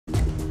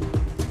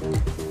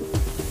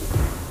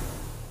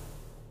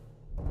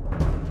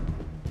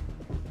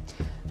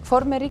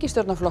Formenn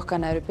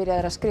ríkisstjórnarflokkanna eru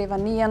byrjaðir að skrifa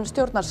nýjan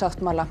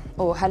stjórnarsáttmála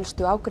og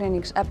helstu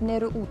ágreiningsefni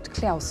eru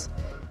útkljáð.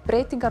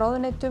 Breytingar á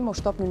ráðuneytum og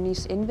stofnun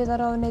nýs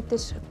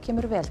innviðaráðuneytis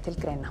kemur vel til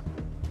greina.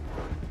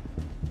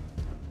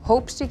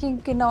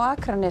 Hópsýkingin á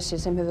Akranesi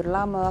sem hefur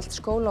lamað allt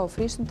skóla- og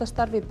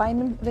frístundastarf í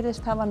bænum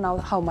virðist hafa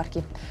náð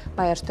hámarki.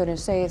 Bæjarstjórinn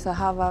segir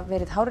það hafa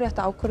verið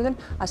hárrétta ákvörðun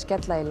að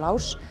skella í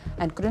lás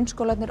en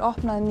grunnskólarnir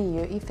opnaði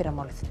nýju í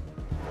fyrramálið.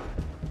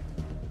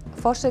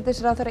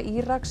 Forsætisráðherra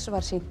Íraks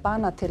var sýnt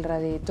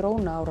banatilræði í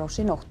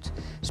drónaárás í nótt.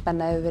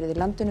 Spenna hefur verið í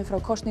landinu frá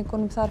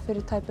kosningunum þar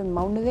fyrir tæpum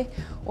mánuði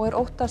og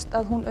óttast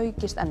að hún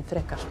aukist enn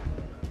frekar.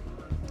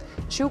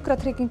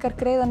 Sjúkratryggingar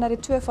greiða nærri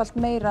tvöfalt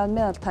meira að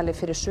meðaltali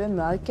fyrir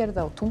sömu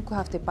aðgerða á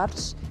tunguhafti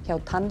barns hjá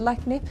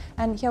tannlækni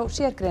en hjá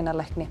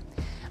sérgreinalækni.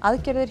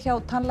 Aðgerðir hjá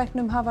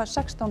tannlæknum hafa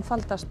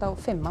 16-faldast á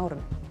 5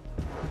 árum.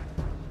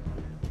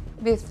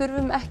 Við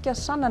þurfum ekki að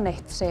sanna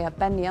neitt, segja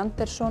Benny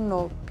Andersson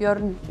og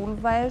Björn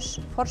Úlfaeus,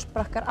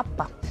 forsprakkar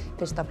ABBA.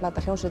 Fyrsta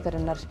plata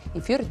hljómsveitarinnar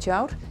í 40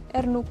 ár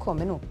er nú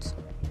komin út.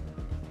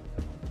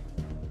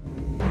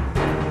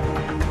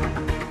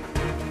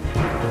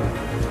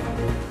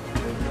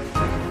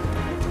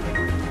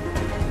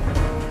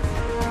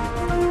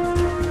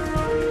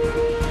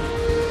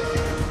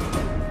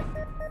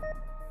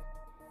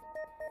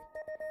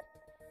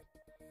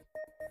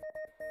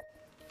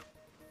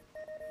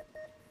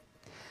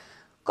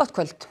 Gott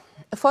kvöld.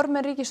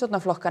 Formenn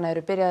ríkisstjórnarflokkanna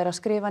eru byrjaðir að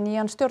skrifa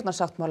nýjan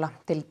stjórnarsáttmála.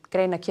 Til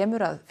greina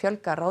kemur að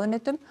fjölga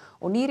ráðuneytum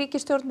og ný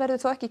ríkisstjórn verður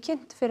þó ekki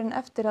kynnt fyrr en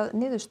eftir að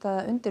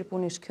niðurstaða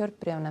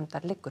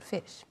undirbúningskjörbréfanefndar liggur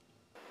fyrir.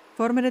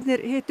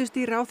 Formennirnir hittust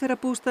í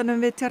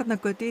ráðherrabústaðnum við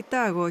Tjarnargötu í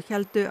dag og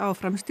héldu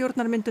áfram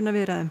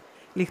stjórnarmyndunarviðræðum.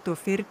 Líkt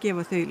og fyrr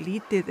gefa þau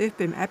lítið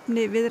upp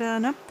efni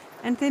viðræðanna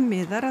en þeim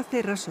miðar að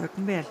þeirra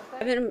sögn vel.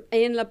 Við erum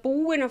eiginlega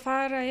búin að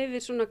fara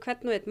yfir svona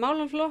hvern og einn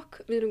málaflokk.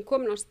 Við erum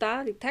komin á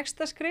stað í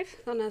textaskrif,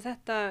 þannig að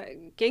þetta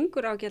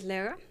gengur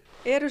ágætlega.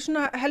 Eru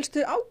svona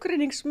helstu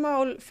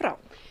ágreiningsmál frá?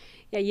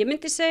 Já, ég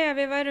myndi segja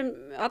að við værum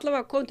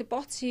allavega komin til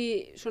botns í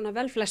svona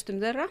vel flestum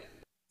þeirra.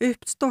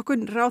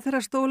 Uppstokkun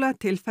ráðherrastóla,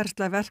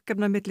 tilfærsla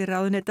verkefna milli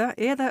ráðuneyta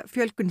eða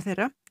fjölgun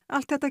þeirra,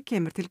 allt þetta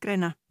kemur til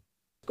greina.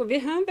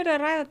 Við höfum verið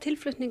að ræða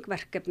tilflutning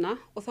verkefna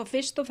og þá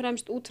fyrst og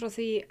fremst út frá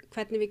því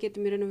hvernig við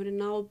getum í raun og veru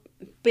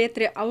náð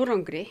betri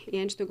árangri í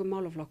einstökum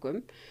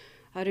málaflokkum.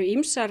 Það eru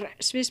ýmsar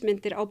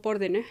sviðsmyndir á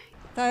borðinu.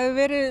 Það hefur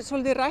verið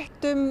svolítið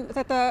rætt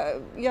þetta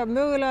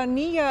mögulega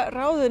nýja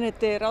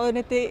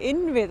ráðuneyti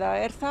innviða.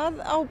 Er það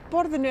á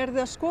borðinu, er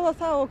þið að skoða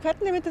það og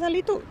hvernig myndi það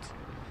líta út?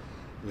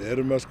 Við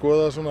erum að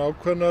skoða svona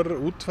ákveðnar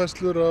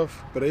útfærslur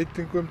af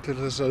breytingum til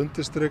þess að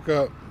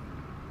undirstrika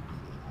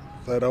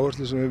þær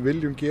áherslur sem við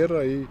viljum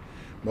gera í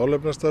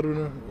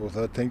málefnastarfinu og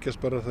það tengjast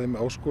bara þeim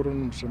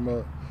áskorunum sem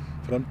að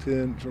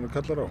framtíðin svona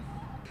kallar á.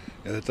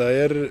 En þetta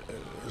er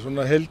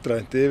svona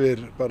heildrænt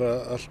yfir bara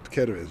allt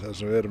kerfið það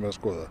sem við erum að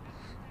skoða.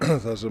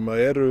 Það sem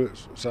að eru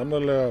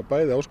sannarlega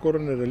bæði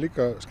áskorunir en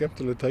líka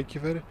skemmtileg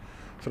tækifæri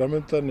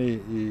framundan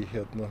í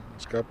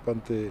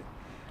skapandi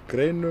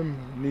greinum,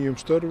 nýjum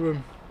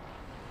störfum,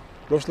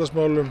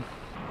 loftslagsmálum.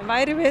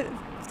 Væri við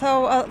þá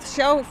að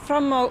sjá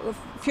fram á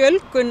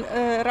fjölgun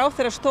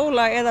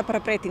ráðherrastóla eða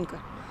bara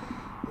breytingu?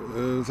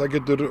 Það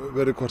getur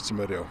verið hvort sem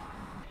er, já.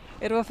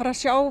 Erum við að fara að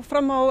sjá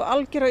fram á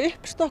algjöra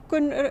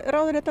uppstokkun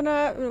ráðuneytanna,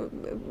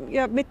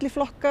 milli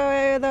flokka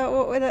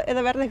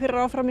eða verða einhverjir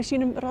áfram í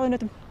sínum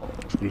ráðuneytum?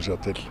 Skulum sjá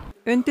til.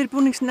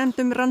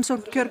 Undirbúningsnefndum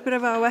rannsókn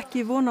kjörbréfa á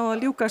ekki von á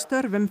að ljúka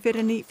störfum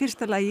fyrr en í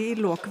fyrsta lagi í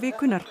lok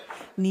vikunnar.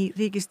 Ný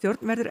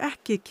ríkisstjórn verður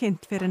ekki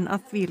kynnt fyrr en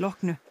að því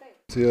loknu.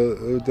 Því að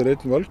auðvitað er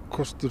einn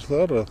valkostur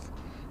þar að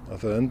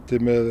það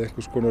endi með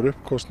einhvers konar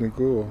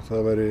uppkosningu og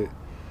það væri.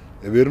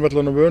 Við erum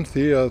allan vön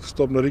því að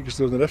stofna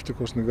ríkisstjórnir eftir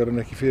kosningar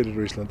en ekki fyrir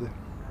á Íslandi.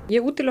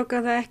 Ég útiloka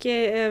það ekki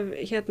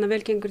ef vel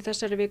gengur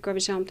þessari viku að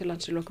við sjáum til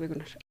lands í lok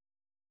vikunar.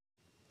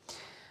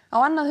 Á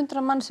annað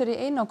 100 manns í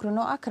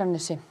einangrun á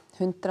Akranesi.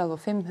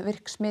 105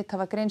 virk smit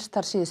hafa greinst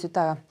þar síðustu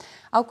daga.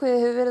 Ákveðið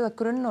hefur verið að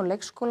grunn- og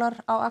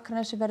leikskólar á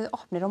Akranesi verði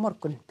opnir á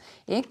morgun.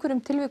 Í einhverjum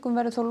tilvikum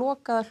verður þó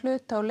lokað að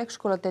hluta á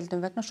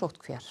leikskóladeildum vegna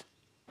sóttkvíar.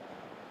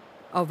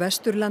 Á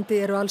Vesturlandi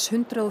eru alls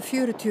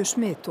 140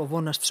 smit og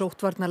vonast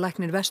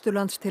sóttvarnalæknir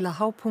Vesturlands til að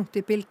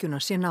hápunkti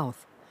bylgjunnar sé náð.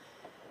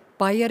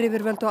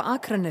 Bæjaryfirvöld á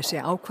Akranesi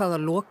ákvað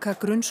að loka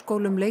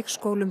grunnskólum,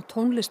 leikskólum,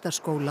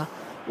 tónlistarskóla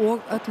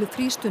og öllu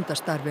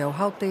frístundastarfi á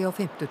hádegi á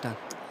fimmtudag.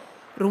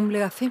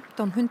 Rúmlega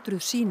 1500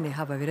 sýni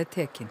hafa verið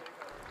tekin.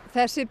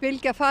 Þessi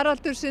bylgja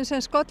faraldursins sem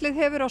skollið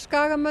hefur á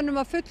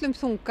skagamönnum af fullum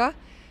þunga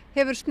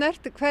hefur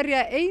snert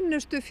hverja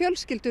einustu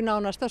fjölskyldu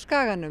nánast á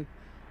skaganum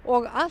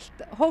og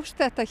allt hófst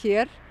þetta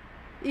hér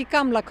í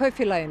gamla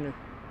kaupfélaginu.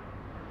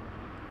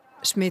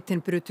 Smitin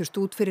brutust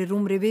út fyrir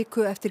rúmri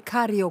viku eftir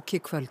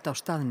karaoke-kvöld á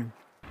staðnum.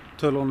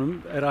 Tölunum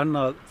er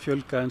annað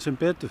fjölga en sem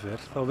betur fer,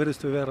 þá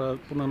virðist við vera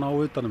búin að ná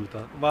utanum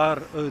þetta.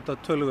 Var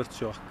auðvitað töluvert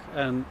sjokk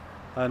en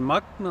það er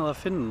magnað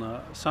að finna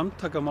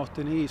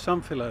samtakamáttin í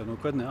samfélaginu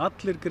og hvernig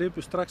allir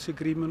gripu strax í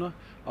grímuna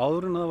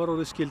áður en það var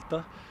orðið skylda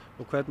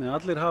og hvernig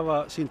allir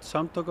hafa sýnt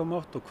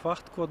samtakamátt og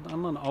hvatt hvorn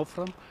annan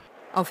áfram.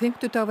 Á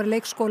fimmtudag var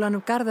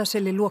leikskólanum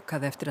Garðaseli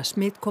lokað eftir að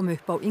smit kom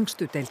upp á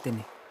yngstu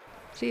deildinni.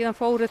 Síðan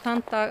fóru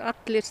þann dag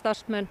allir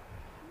starfsmenn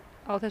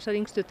á þessar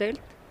yngstu deild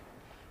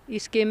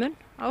í skimun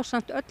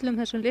ásamt öllum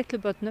þessum litlu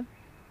börnum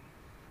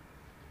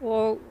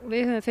og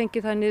við höfum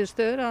fengið það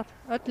niðurstöður að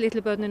öll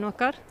litlu börnin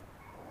okkar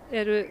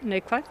eru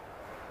neikvæð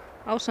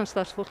ásamt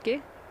starfsfólki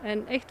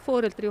en eitt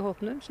foreldri í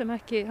hópnum sem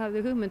ekki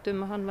hafði hugmynd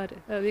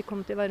að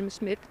viðkomandi væri með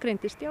smit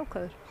greindist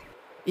jákvæður.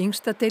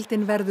 Yngsta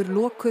deildin verður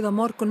lokuð á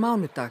morgun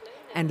mánudag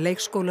en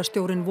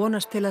leikskólastjórinn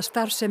vonast til að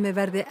starfsemi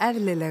verði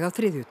eðlilega á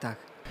þriðjudag.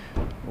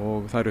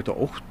 Og það eru þetta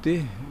ótti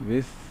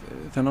við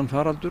þennan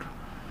faraldur.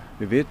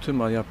 Við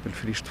vitum að jafnvel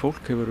frískt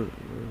fólk hefur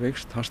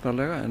veikst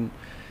hastarlega en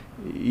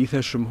í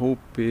þessum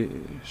hópi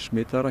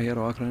smitara hér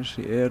á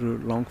Akranesi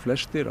eru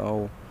langflestir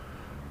á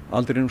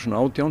aldrinum svona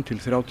 18 til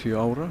 30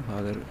 ára.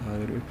 Það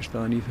er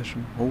uppistaðan í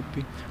þessum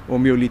hópi og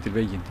mjög lítil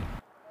veikindi.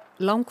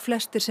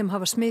 Langflestir sem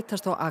hafa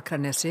smitast á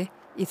Akranesi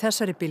í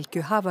þessari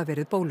bylgju hafa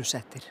verið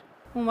bólusettir.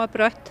 Hún var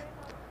brött,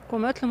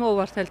 kom öllum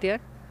óvart held ég,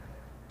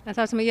 en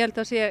það sem ég held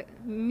að sé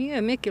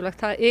mjög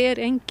mikilvægt, það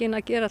er enginn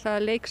að gera það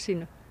að leik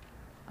sínu,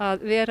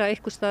 að vera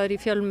einhvers staðar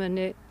í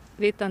fjölmenni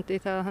vitandi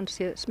það að hann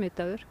sé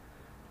smitaður.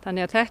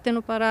 Þannig að þetta er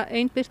nú bara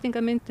ein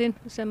birtingarmyndin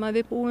sem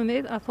að við búum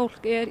við, að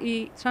fólk er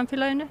í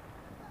samfélaginu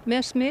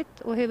með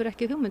smit og hefur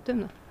ekki hugmynd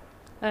það.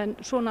 En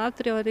svona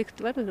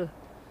afdrifaríkt verður það.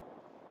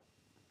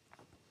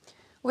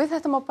 Og við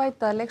þetta má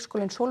bæta að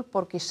leikskólinn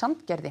Sólborg í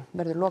Sandgerði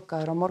verður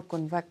lokaður á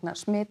morgun vegna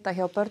smita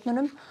hjá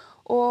börnunum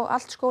og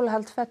allt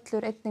skólahald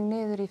fellur einnig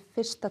niður í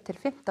 1. til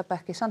 5.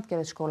 bekk í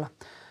Sandgerðisskóla.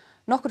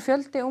 Nokkur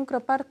fjöldi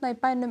ungra barna í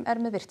bænum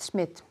er með virkt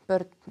smit.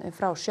 Börn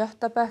frá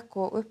 7. bekk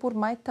og upp úr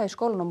mæta í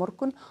skólan á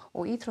morgun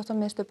og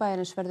íþróttamiðstöð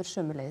bæjarins verður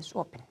sömuleiðis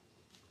opin.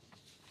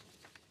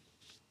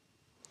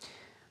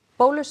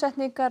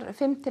 Bólusetningar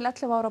 5 til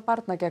 11 ára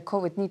barna gegn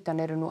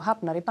COVID-19 eru nú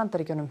hafnar í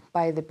Bandaríkjunum.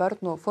 Bæði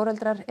börn og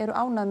foreldrar eru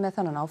ánægð með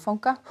þennan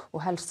áfanga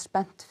og helst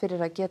spennt fyrir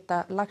að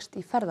geta lagst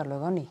í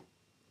ferðalög á ný.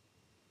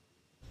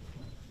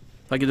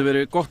 Það getur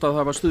verið gott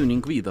að hafa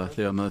stuðning víða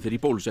þegar maður fer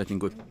í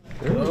bólusetningu.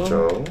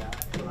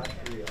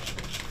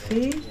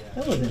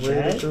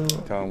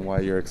 Tell them why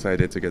you're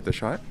excited to get the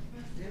shot.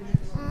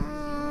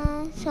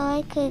 So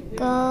I could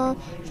go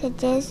to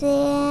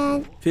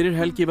Disneyland. Fyrir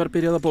helgi var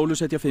byrjað að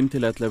bólusetja 5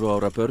 til 11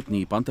 ára börn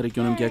í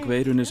Bandaríkjunum gegn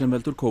veirunni sem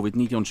veldur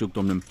COVID-19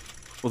 sjúkdómnum.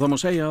 Og það má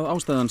segja að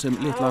ástæðan sem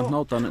litla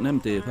hnátan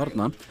nefndi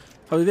þarna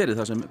hafi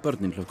verið það sem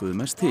börnin hlökkuðu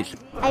mest til.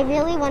 I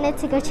really wanted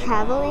to go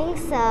traveling,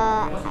 so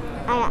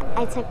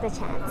I took the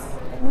chance.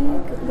 We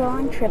go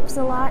on trips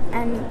a lot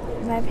and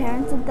my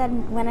parents said that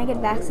when I get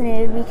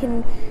vaccinated we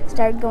can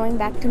start going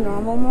back to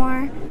normal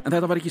more. En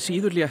þetta var ekki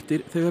síður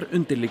léttir þegar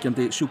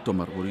undirliggjandi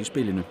sjúkdómar voru í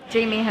spilinu.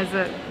 Jamie has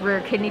a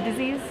rare kidney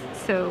disease,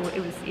 so it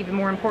was even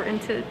more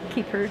important to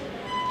keep her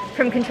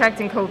from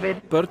contracting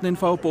COVID. Börnin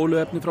fá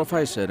bóluefni frá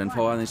Pfizer en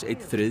fá aðeins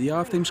 1/3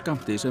 af þeim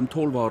skammti sem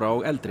 12 ára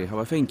og eldri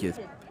hafa fengið.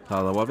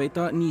 Það á að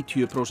veita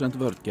 90%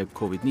 vörn gegn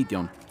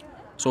COVID-19.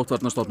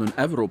 Sóttvarnastofnun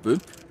Evrópu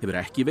hefur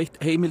ekki veitt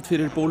heimild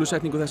fyrir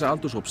bólusetningu þessa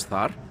aldurshóps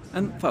þar,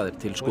 en það er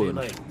til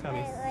skoðunar.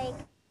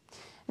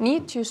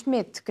 90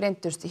 smit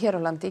greindust hér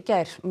á landi í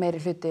gær,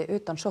 meiri hluti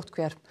utan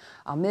sóttkvíar.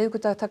 Á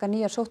miðvikudag taka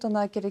nýjar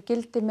sóttvarnaaðgerðir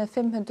gildi með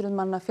 500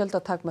 manna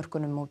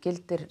fjöldatakmörkunum og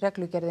gildir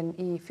reglugerðin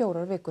í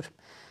 4 vikur.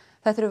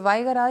 Þetta eru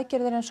vægari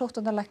aðgerðir en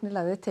sóttvarnalæknir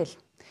lagði til.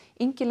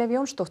 Ingilef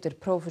Jónsdóttir,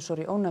 prófessor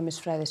í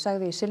ónæmisfræði,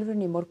 sagði í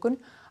Silfrinu í morgun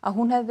að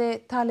hún hefði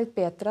talið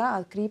betra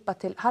að grípa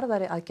til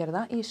harðari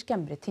aðgerða í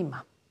skemmri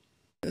tíma.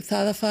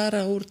 Það að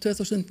fara úr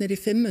 2000 niður í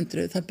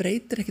 500, það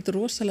breytir ekkit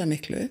rosalega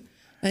miklu,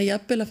 en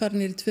jafnvel að fara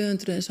niður í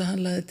 200 eins og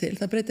hann lagði til,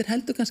 það breytir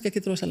heldur kannski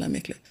ekkit rosalega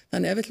miklu.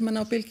 Þannig ef vill mann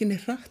á bylginni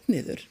hratt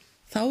niður,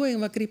 þá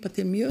eigum við að grípa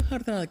til mjög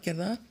harðara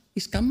aðgerða í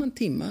skamman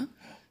tíma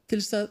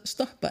til þess að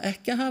stoppa,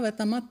 ekki að hafa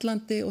þetta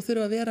mallandi og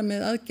þurfa að vera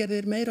með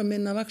aðgerðir meira og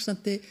minna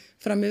vaxandi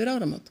fram yfir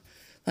áramót.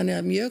 Þannig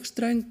að mjög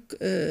ströng,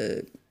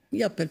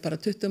 jafnvel bara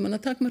 20 manna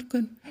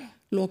takmörkun,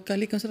 loka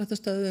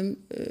líkamsræktarstöðum,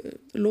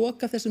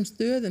 loka þessum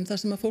stöðum þar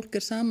sem að fólk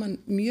er saman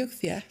mjög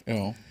þétt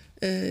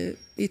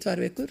í 2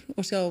 vikur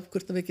og sjá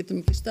hvort að við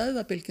getum ekki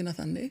stöðva bylgjuna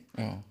þannig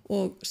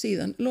og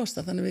síðan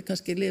losa þannig að við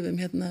kannski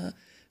lifum hérna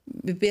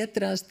við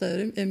betri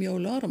aðstæður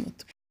jól og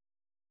áramót.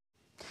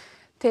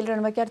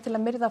 Tilraun var gerð til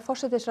að myrða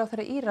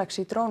Forsætisráðherra Íraks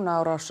í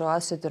drónaárás og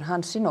aðsetur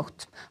hans í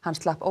nótt. Hann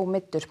slapp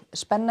ómeiddur.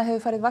 Spenna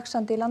hefur farið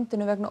vaxandi í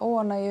landinu vegna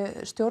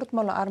óánægju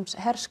stjórnmálaarms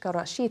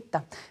herskára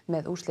Sjíta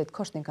með úrslit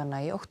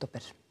kosninganna í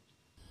október.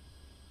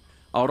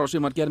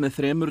 Árásin var gerð með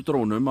 3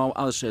 drónum á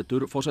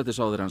aðsetur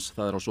forsætisráðherrans.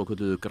 Það er á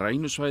svokölluðu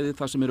grænusvæði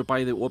þar sem eru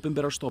bæði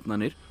opinberar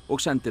stofnanir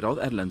og sendiráð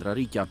erlendra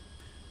ríkja.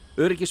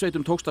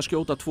 Öryggissveitum tókst að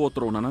skjóta 2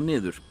 drónana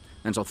niður,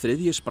 en sá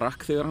 3.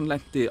 sprakk þegar hann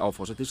lenti á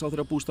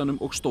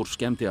forsætisráðherrabústaðnum og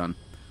stórskemmdi hann.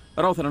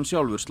 Ráðherrann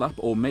sjálfur slapp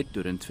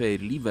ómeiddur en 2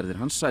 lífverðir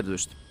hans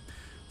særðust.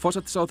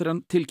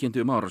 Forsætisráðherrann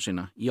tilkynnti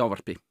árásina í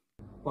ávarpi.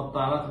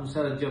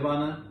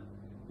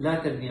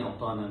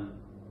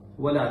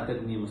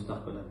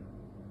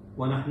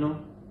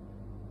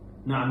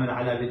 نعمل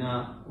على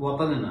بناء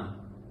وطننا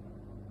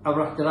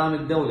عبر احترام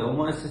الدولة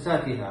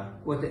ومؤسساتها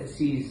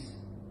وتأسيس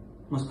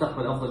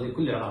مستقبل أفضل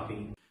لكل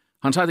العراقيين.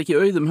 Hann sat ekki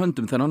auðum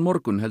höndum þennan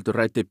morgun heldur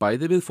ræddi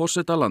bæði við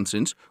forseta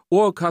landsins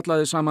og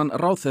kallaði saman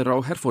ráðherra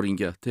og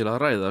herforingja til að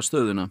ræða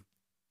stöðuna.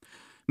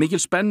 Mikil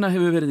spenna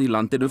hefur verið í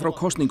landinu frá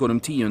kosningunum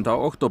 10.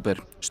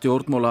 október.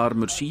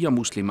 Stjórnmálaarmur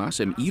Shía-múslima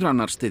sem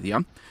Íranar styðja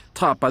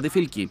tapaði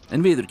fylgi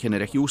en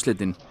viðurkennir ekki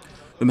úrslitin.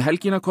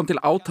 Helgina kom til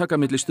átaka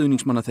milli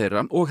stuðningsmanna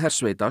þeirra og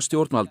hersveita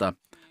stjórnvalda.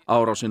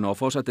 Árásin á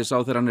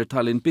forsætisráðherrann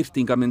talin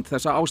birtingamynd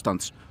þessa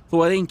ástands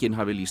þó að enginn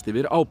hafi lýst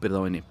yfir ábyrgð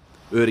á henni.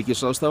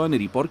 Öryggisráðstafanir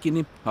í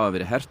borginni hafa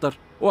verið hertar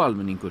og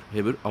almenningur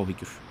hefur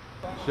áhyggjur.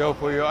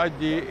 سوف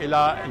يؤدي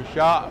إلى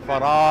إنشاء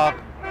فراغ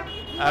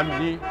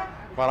أمني،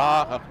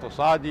 فراغ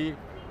اقتصادي،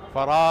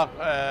 فراغ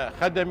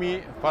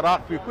خدمي، فراغ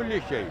في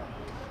كل شيء،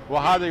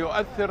 وهذا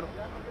يؤثر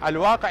على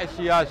الواقع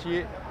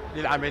السياسي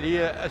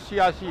للعملية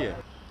السياسية.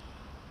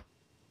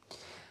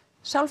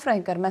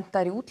 Sálfræðingar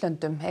menntaðir í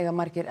útlöndum eiga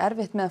margir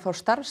erfitt með að fá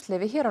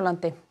starfsleyfi hér á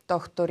landi.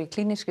 Doktor í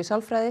klínískri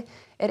sálfræði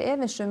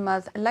efins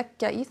að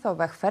leggja í þá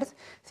vegferð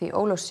því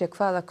óljóst sé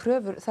hvaða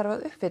kröfur þarf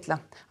að uppfylla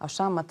á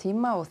sama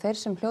tíma og þeir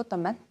sem hljóta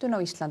menntun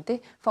á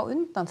Íslandi fá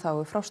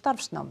undanþágu frá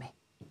starfsnámi.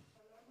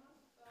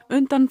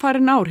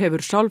 Undanfarin ár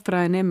hefur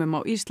sálfræðinemum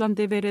á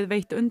Íslandi verið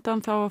veitt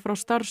undanþága frá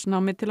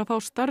starfsnámi til að fá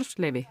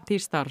starfsleyfi því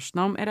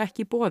starfsnám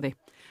ekki í boði.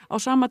 Á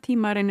sama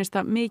tíma reynist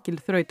það mikil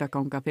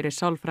þrautaganga fyrir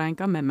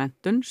sálfræðinga með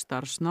menntun,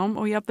 starfsnám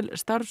og jafnvel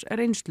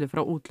starfsreynslu frá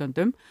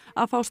útlöndum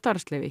að fá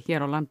starfsleyfi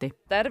hér á landi.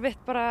 Það er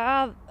erfitt bara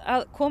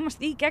að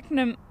komast í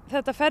gegnum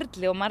þetta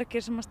ferli og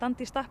margir sem að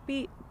standa í stappi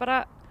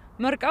bara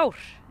mörg ár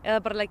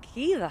eða bara leggja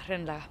í það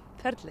hreinlega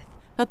ferlið.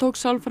 Það tók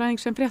sálfræðing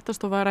sem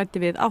Fréttastofa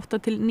ræddi við 8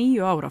 til 9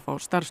 ára að fá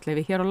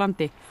starfsleyfi hér á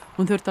landi.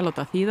 Hún þurfti að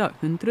láta þýða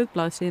 100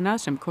 blaðsíðna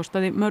sem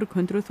kostaði mörg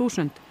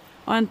 100.000.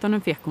 Á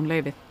endanum fékk hún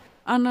leyfið.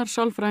 Annar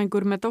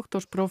sálfræðingur með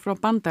doktorspróf frá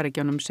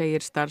Bandaríkjunum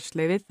segir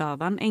starfsleyfi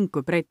þaðan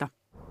engu breyta.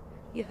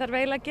 Ég þarf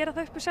eiginlega að gera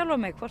það upp í sjálfa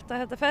mig hvort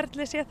að þetta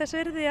ferli sé þess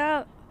virði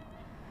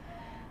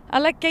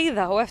að leggja í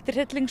það og eftir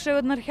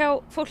hryllingssögurnar hjá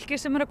fólki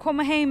sem að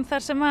koma heim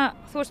þar sem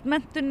að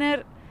menntun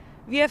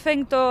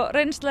véfengd og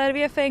reynsla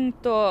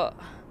véfengd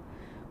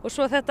og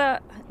svo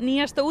þetta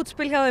nýjasta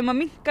útspil hjá þeim að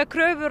minnka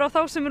kröfur á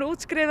þá sem eru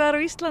útskrifaðar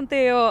á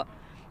Íslandi og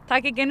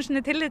taka ekki einu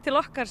sinni tillit til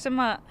okkar sem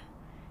að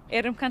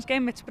erum kannski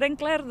einmitt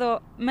sprenglærð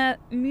og með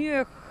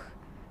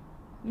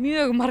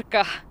mjög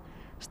marga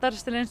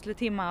starfsreynslu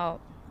tíma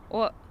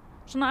og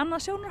svona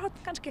annað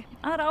sjónarhorn kannski,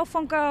 aðra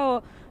áfanga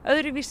og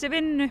öðruvísi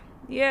vinnu.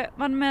 Ég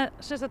vann með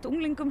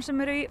unglingum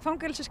sem eru í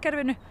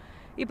fangelsiskerfinu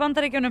í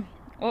Bandaríkjunum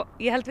og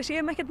ég held við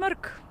séum ekkert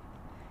mörg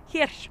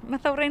hér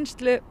með þá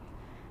reynslu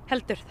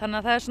heldur. Þannig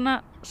að það er svona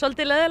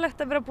svolítið leiðilegt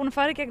að vera búin að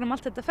fara í gegnum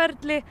allt þetta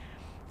ferli,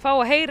 fá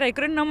að heyra í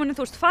grunnnáminu,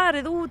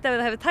 farið út ef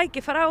það hefur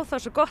tækifæri á þá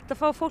er svo gott að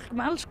fá fólk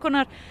með alls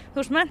konar,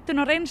 menntun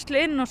og reynslu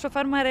inn og svo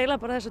fær maður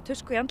eiginlega bara þessa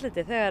tusku í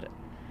andliti þegar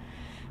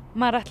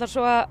maður ætlar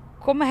svo að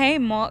koma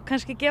heim og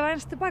kannski gefa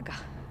eins tilbaka.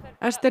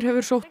 Ester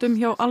hefur sótt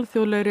hjá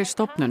alþjóðlegri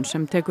stofnun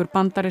sem tekur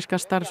bandaríska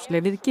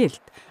starfsleyfið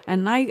gilt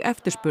en næg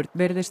eftirspurn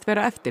virðist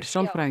vera eftir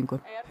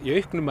sálfræðingu. Í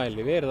auknum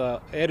mæli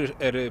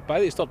eru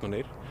bæði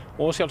stofnanir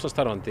og sjálfstætt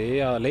starfandi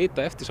að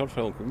leita eftir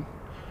sálfræðingum.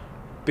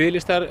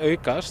 Biðlistar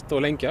aukast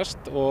og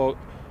lengjast og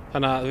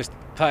þannig að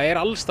það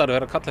allsstaðar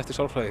verið að kalla eftir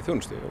sálfræði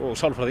þjónustu og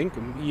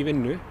sálfræðingum í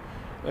vinnu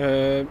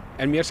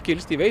en mér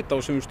skilst, ég veit á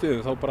sumum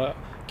stöðum þá bara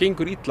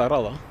gengur illa að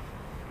ráða.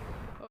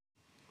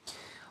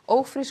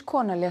 Ófrísk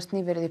kona lést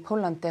nýverið í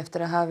Pólandi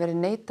eftir að hafa verið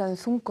neitað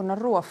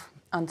þungunarrof.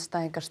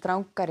 Andstæðingar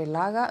strangari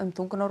laga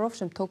þungunarrof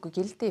sem tóku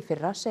gildi í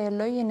fyrra segir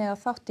lögin eiga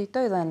þátt í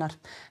dauða hennar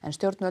en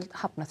stjórnvöld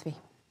hafna því.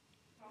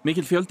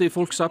 Mikil fjöldi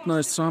fólk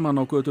safnaðist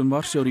saman á götum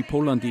Varsjár í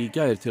Pólandi í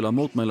gær til að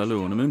mótmæla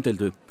lögunum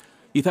umdeildu.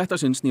 Í þetta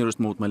sinn snerust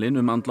mótmælin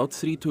andlát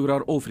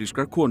 30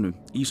 ófrískrar konu,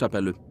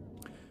 Ísabellu.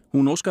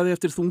 Hún óskaði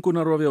eftir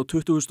þungunarrofi á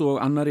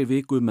 22.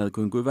 viku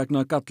meðgöngu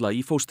vegna galla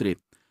í fóstri.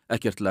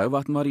 Ekkert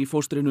legvatn var í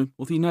fóstrinu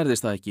og því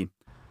nærðist það ekki.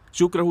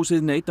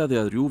 Sjúkrahúsið neitaði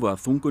að rjúfa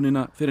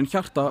þungunina fyrir en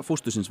hjarta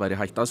fóstursins væri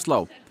hætt að slá.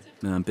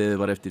 Meðan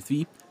beðið var eftir því,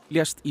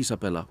 lést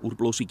Ísabella úr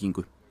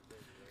blóðsýkingu.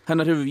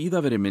 Hennar hefur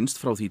víða verið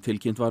minnst frá því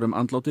tilkynnt var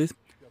andlátið,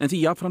 en því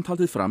jafnframt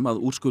haldið fram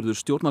að úrskurður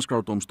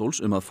stjórnarskrárdómstóls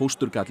að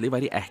fósturgalli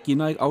væri ekki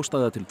næg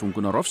ástæða til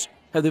þungunarrofs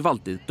hefði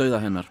valdið dauða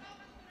hennar.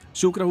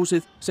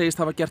 Sjúkrahúsið segist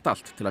hafa gert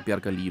allt til að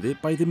bjarga lífi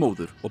bæði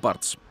móður og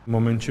barns. W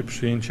momencie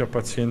przyjęcia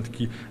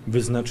pacjentki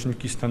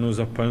wyznaczniki stanu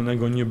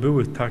zapalnego nie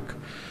były tak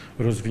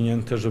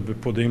rozwinięte, żeby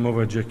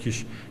podejmować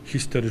jakieś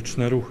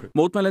histeryczne ruchy.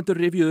 Mótmælendur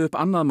rifjuðu upp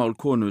annað mál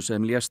konu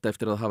sem lést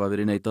eftir að hafa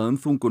verið neitað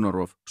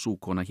þungunarrof. Sú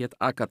kona hét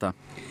Agata.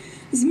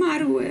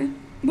 Zmarły,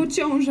 bo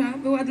ciąża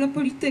była dla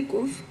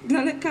polityków,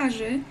 dla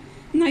lekarzy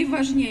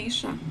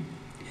najważniejsza.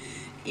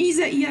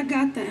 Izę i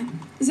Agatę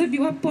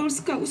zabiła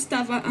polska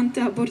ustawa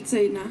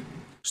antyaborcyjna.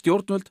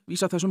 Stjórnvöld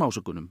vísa þessum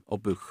ásökunum á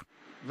bug.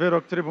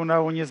 Wyrok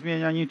Trybunału nie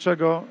zmienia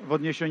niczego w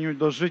odniesieniu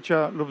do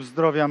życia lub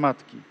zdrowia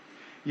matki.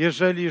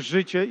 Jeżeli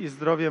życie i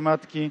zdrowie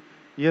matki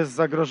jest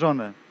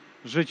zagrożone,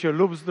 życie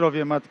lub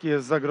zdrowie matki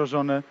jest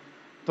zagrożone,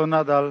 to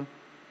nadal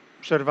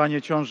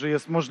przerwanie ciąży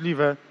jest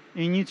możliwe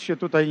i nic się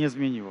tutaj nie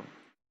zmieniło.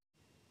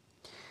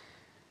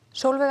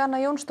 Sólveig Anna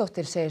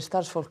Jónsdóttir segir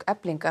starfsfólk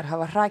Eflingar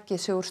hafa hrakið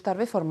sig úr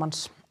starfi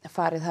formanns.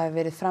 Farið hafi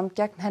verið fram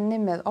gegn henni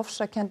með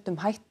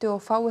ofsakenndum hætti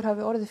og fáir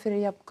hafi orðið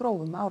fyrir jafn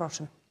grófum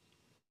árásum.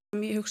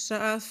 Ég hugsa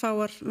að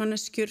fáar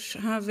manneskjur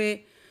hafi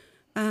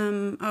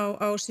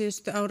á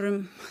síðustu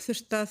árum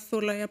þurft að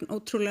þola jafn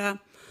ótrúlega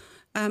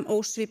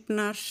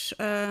ósvífnar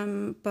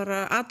bara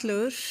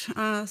atlögur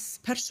að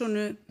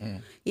persónu.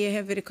 Ég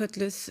hef verið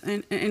kölluð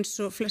eins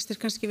og flestir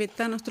kannski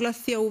vita náttúrulega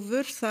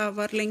þjófur. Það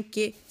var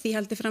lengi því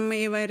haldið fram að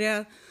ég væri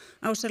að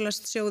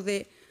ásælast sjóði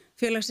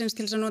félagsins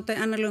til þess að nota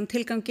í annarlegum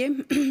tilgangi.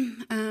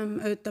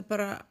 Auðvitað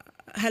bara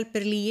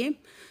helber lygi.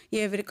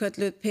 Ég hef verið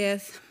kölluð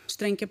peð,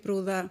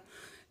 strengjabrúða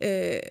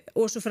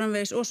og svo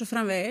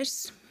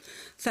framvegis.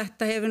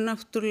 Þetta hefur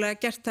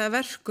náttúrulega gert það að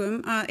verkum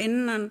að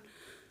innan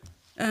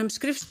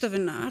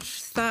skrifstofunar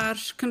þar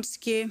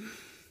kannski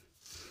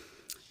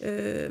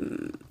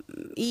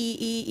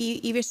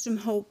í vissum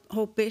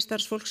hópi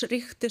starfsfólks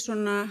ríkti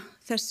svona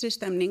þessi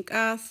stemning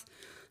að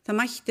það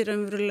mætti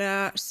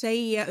raunverulega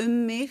segja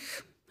mig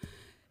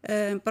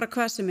bara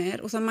hvað sem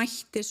og það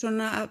mætti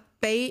svona að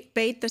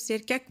beita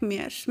sér gegn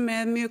mér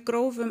með mjög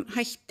grófum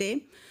hætti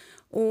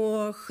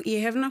og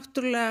ég hef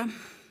náttúrulega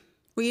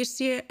og ég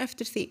sé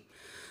eftir því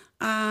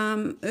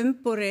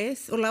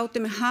umborið og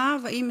látið mig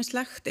hafa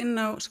ýmislegt inn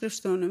á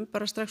skrifstofunum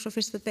bara strax á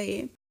fyrsta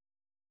degi.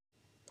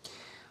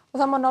 Og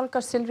það má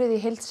nálgast silfrið í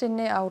heild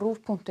sinni á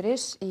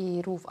rúv.is, í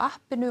RÚV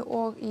appinu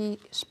og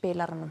í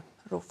spilaranum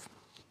RÚV.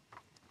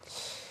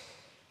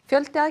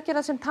 Fjöldi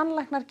aðgerða sem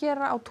tannlæknar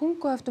gera á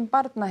tunguhöftum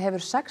barna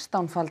hefur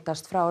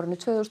 16-faldast frá árinu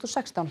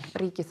 2016.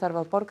 Ríkið þarf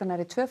að borga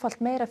nærri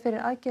 2-falt meira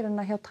fyrir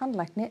aðgerðina hjá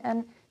tannlækni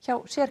en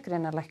hjá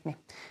sérgreinalækni.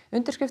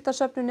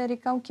 Undirskriftasöfnun í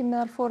gangi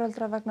meðal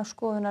foreldra vegna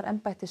skoðunar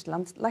embættis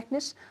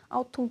landlæknis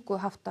á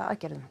tunguhafta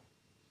aðgerðum.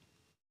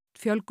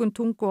 Fjölgun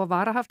tungu- og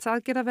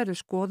varahaftsaðgerða verður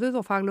skoðuð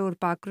og faglegur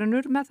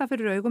bakgrunnur með það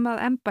fyrir augum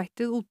að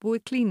embættið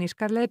útbúi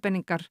klínískar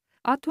leiðbeiningar.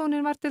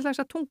 Athugunin var til þess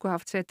að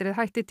tunguhaftsetrið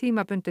hætti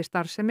tímabundi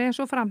starfsemi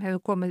eins og fram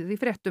hefur komið í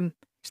fréttum.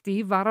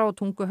 Stíf vara og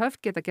tunguhöft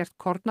geta gert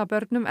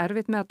kornabörnum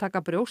erfitt með að taka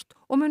brjóst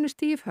og munu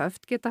stíf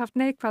höft geta haft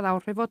neikvæð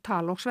áhrif á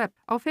tal og svefn.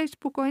 Á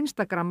Facebook og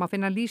Instagram að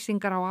finna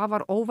lýsingar á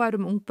afar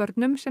óværum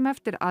ungbörnum sem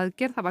eftir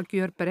aðgerð hafa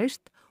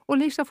gjörbreyst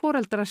og lýsa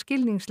foreldra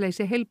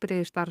skilningsleysi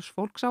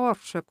heilbrigðisstarfsfólks á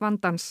orsök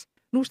vandans.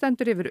 Nú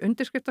stendur yfir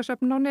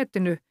undirskriftasöfnun á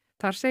netinu.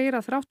 Þar segir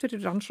að þrátt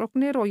fyrir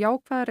rannsóknir og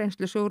jákvæða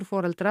reynslusögur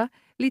foreldra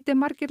líti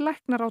margir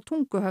læknar á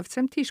tunguhöft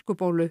sem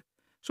tískubólu.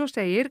 Svo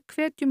segir,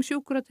 hvetjum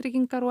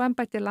sjúkratryggingar og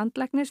embætti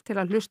landlæknis til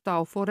að hlusta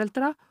á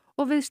foreldra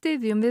og við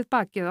styðjum við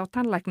bakið á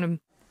tannlæknum.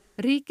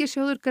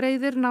 Ríkissjóður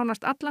greiðir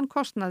nánast allan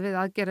kostnað við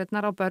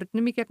aðgerðirnar á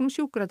börnum í gegnum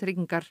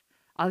sjúkratryggingar.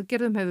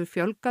 Aðgerðum hefur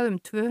fjölgað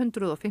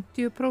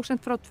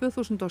 250% frá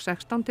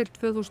 2016 til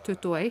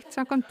 2021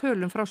 samkvæmt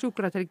tölum frá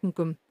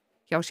sjúkratryggingum.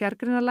 Hjá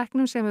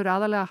sérgreinalæknum sem eru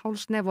aðalega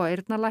hálsnef- og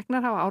eyrnalæknar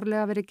hafa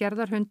árlega verið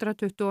gerðar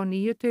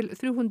 129 til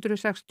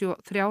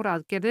 363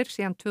 aðgerðir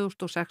síðan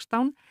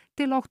 2016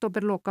 til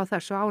októberloka á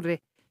þessu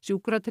ári.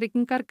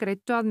 Sjúkratryggingar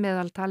greiddu að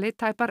meðaltali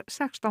tæpar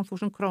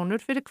 16.000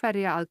 krónur fyrir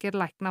hverja aðgerð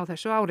lækna á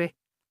þessu ári.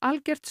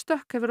 Algert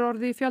stökk hefur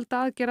orðið í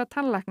fjölda aðgerða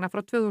tannlækna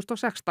frá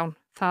 2016.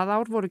 Það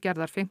ár voru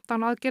gerðar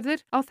 15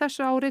 aðgerðir. Á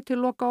þessu ári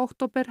til loka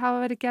október hafa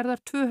verið gerðar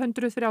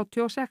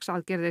 236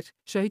 aðgerðir.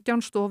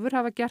 17 stofur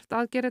hafa gert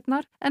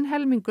aðgerðirnar en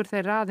helmingur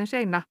þeirra aðeins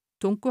eina.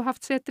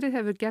 Tunguhaftsetrið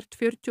hefur gert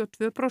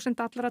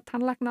 42% allra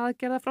tannlækna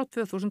aðgerða frá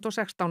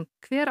 2016.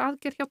 Hver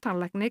aðgerð hjá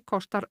tannlækni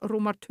kostar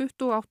rúmar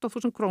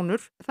 28.000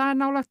 krónur. Það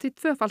nálægt því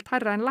 2-falt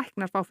hærra en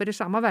læknar fá fyrir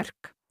sama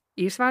verk.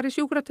 Í svari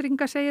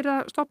sjúkratrygginga segir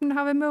að stofnunin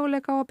hafi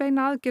möguleika á að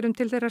beina aðgerðum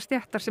til þeirra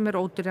stéttar sem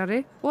eru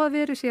ódýrari og að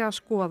verið sé að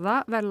skoða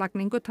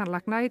verðlagningu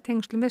tannlækna í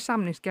tengslum við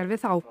samningsgerð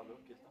við þá.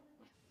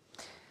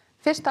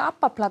 Fyrsta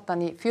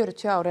ABBA-platan í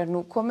 40 ár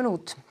nú komin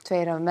út.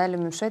 2 af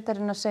meðlimum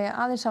sveitarinnar segja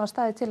aðeins hafa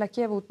staðið til að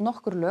gefa út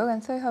nokkur lög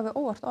en þau hafi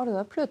óvart orðið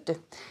að plötu.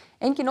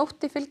 Engin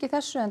ótti fylgi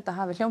þessu enda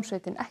hafi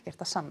hljómsveitin ekkert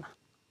að sanna.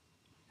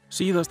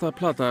 Síðasta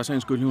plata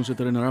sænsku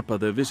hljómsveitarinnar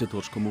ABBA The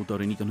Visitors kom út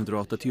árið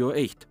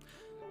 1981.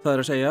 Það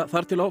að segja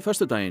þar til á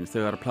föstudaginn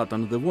þegar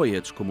platan The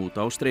Voyage kom út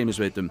á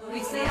streymisveitum.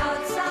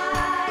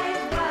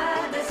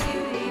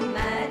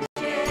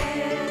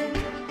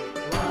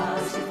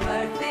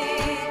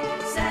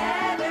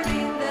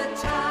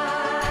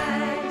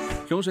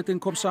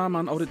 Hljómsveitin kom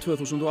saman árið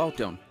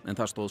 2018 en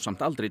það stóð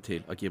samt aldrei til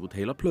að gefa út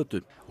heila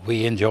plötu.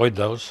 We enjoyed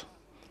those.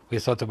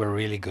 We thought they were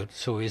really good,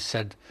 so we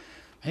said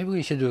maybe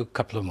we should do a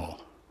couple of more.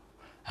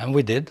 And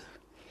we did.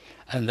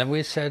 And then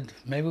we said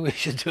maybe we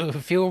should do a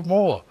few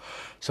more.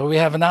 So we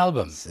have an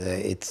album.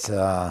 It's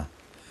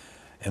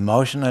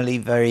emotionally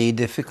very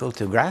difficult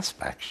to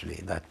grasp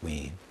actually that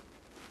we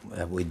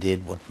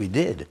did what we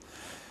did.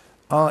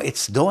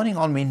 It's dawning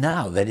on me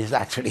now that it's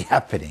actually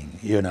happening,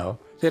 you know.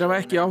 Þeir hafa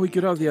ekki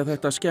áhyggjur af því að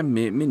þetta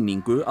skemmi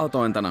minningu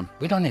aðdáendana.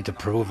 We don't need to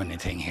prove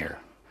anything here.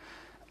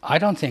 I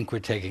don't think we're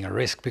taking a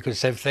risk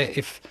because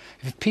if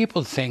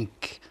people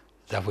think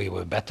that we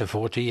were better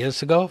 40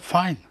 years ago,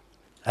 fine.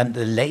 And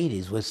the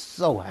ladies were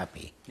so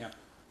happy. Yeah.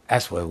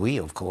 As were we,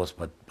 of course,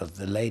 but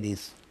the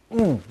ladies,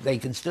 they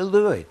can still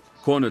do it.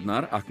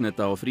 Konurnar,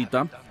 Agneta og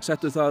Frída,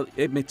 settu það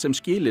einmitt sem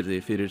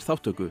skilyrði fyrir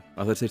þáttöku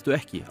að þær þyrftu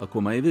ekki að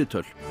koma í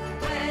viðtöl.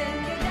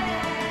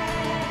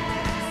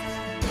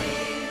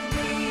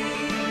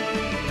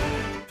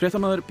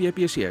 Fréttamaður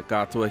BBC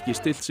gat þó ekki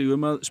stillt sig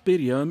að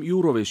spyrja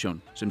Eurovision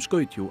sem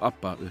skaut jú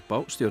ABBA upp á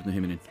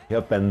stjörnuhiminin.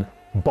 Have been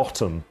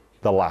bottom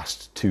the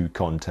last 2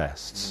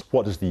 contests.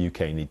 What does the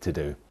UK need to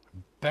do?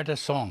 Better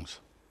songs.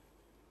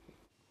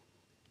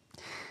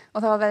 Og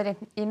það var veðri.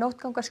 Í nótt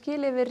ganga skil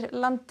yfir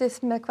landið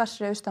með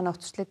hvassri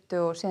austanátt,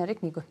 slyddu og síðan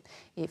rigningu.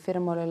 Í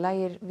fyrramáli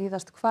lægir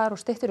víðast hvar og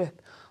styttir upp.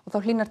 Og þá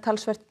hlýnar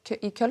talsvert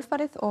í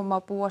kjölfarið og má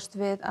búast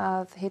við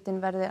að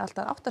hitinn verði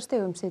alltaf 8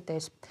 stigum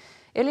síðdegis.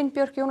 Elín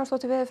Björk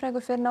Jónasdóttir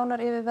veðurfræðingur fer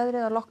nánar yfir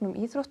veðrið að loknum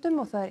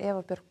íþróttum og það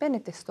Eva Björk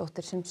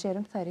Benediktsdóttir sem sér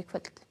þær í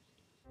kvöld.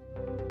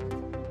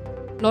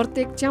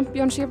 Nordic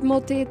Championship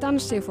mótið í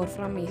dansi fór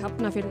fram í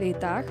Hafnarfirði í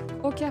dag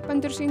og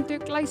keppendur sýndu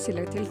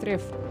glæsileg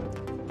tilþrif.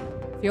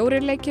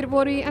 4 leikir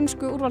voru í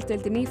ensku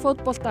úrvalsdeildinni í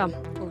fótbolta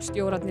og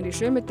stjórarnir í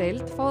sömu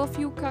deild fá að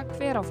fjúka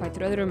hver á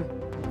fætur öðrum.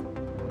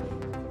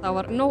 Það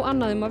var nóg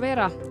annað að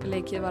vera.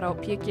 Leikið var á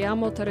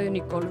PGA-mótaröðin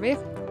í golfi,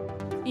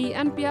 í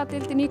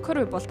NBA-deildinni í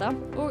körfubolta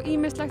og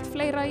ýmislegt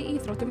fleira í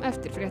íþróttum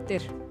eftir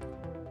fréttir.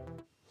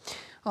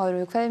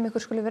 Áður við kveðjum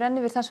ykkur skuli við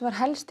renni við það sem var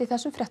helst í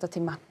þessum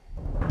fréttatíma.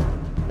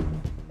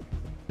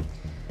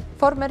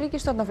 Formenn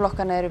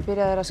ríkisstjórnarflokkanna eru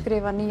byrjaðir að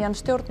skrifa nýjan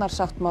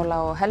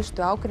stjórnarsáttmála og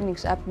helstu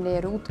ágreiningsefni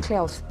eru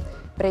útkljáð.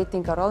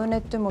 Breyting á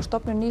ráðuneytum og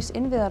stofnun nýs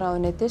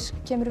innviðaráðuneytis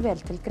kemur vel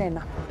til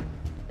greina.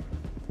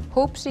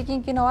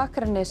 Hópsýkingin á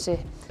Akranesi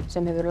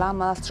sem hefur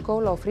lamað allt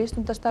skóla og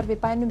frístundastarf í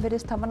bænum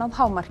virðist hafa náð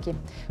hámarki.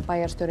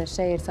 Bæjarstjórinn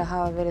segir það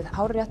hafa verið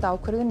hárrétt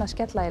ákvörðun að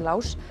skella í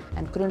lás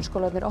en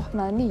grunnskólarnir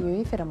opnaði 9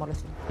 í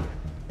fyrramálið.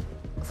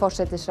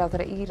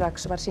 Forsætisráðherra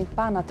Íraks var sýnt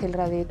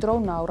banatilræði í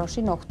drónaárás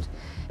í nótt.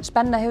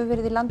 Spenna hefur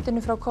verið í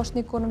landinu frá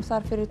kosningunum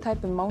þar fyrir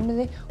tæpum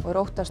mánuði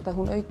og óttast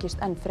að hún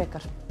aukist enn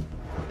frekar.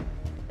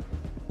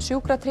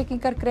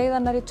 Sjúkratryggingar greiða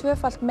nærri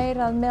 2-falt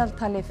meira að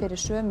meðaltali fyrir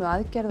sömu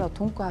aðgerða á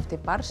tunguhafti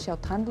barns hjá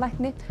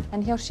tannlækni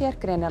en hjá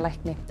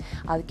sérgreinalækni.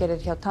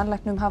 Aðgerðir hjá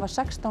tannlæknum hafa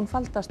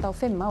 16-faldast á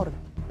 5 árum.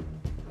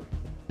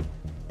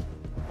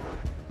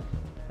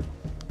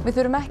 Við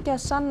þurfum ekki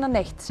að sanna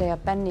neitt, segja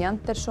Benny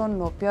Andersson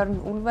og Björn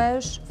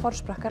Úlfaeus,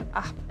 forsprakkar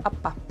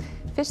ABBA.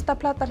 Fyrsta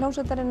plata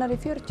hljómsveitarinnar í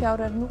 40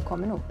 ára er nú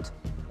komin út.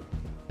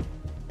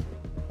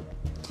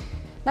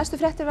 Næstu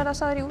fréttir verða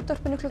sagðar í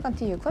útvarpinu klukkan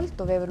 10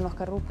 kvöld og vefurinn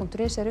okkar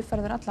rúv.is er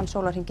uppfærður allan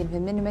sólarhringinn.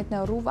 Við minnum einnig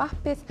á RÚV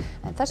appið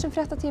en þessum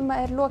fréttatíma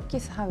er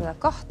lokið. Hafið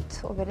það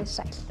gott og verið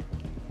sæl.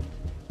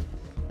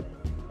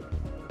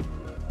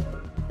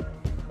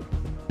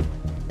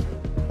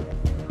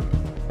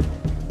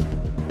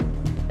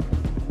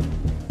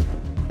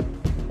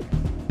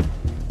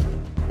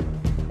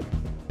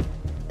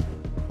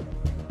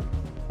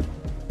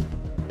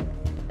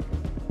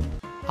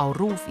 Á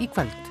RÚV í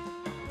kvöld.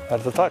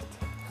 Er þetta tært?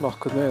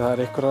 Nokkuð með, það er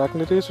einhverjar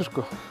agnir í þessu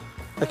sko.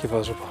 Ekki fá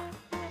þessu bá.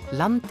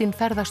 Landinn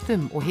ferðast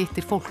og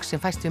hittir fólk sem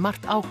fæst við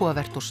margt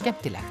áhugavert og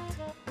skemmtilegt.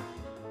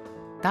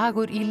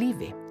 Dagur í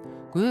lífi.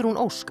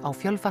 Guðrún Ósk á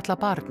fjölfalla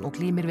barn og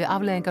glímir við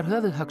afleiðingar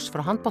höfuðhöggs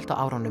frá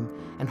handboltaárunum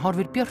en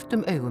horfir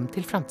björtum augum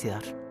til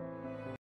framtíðar.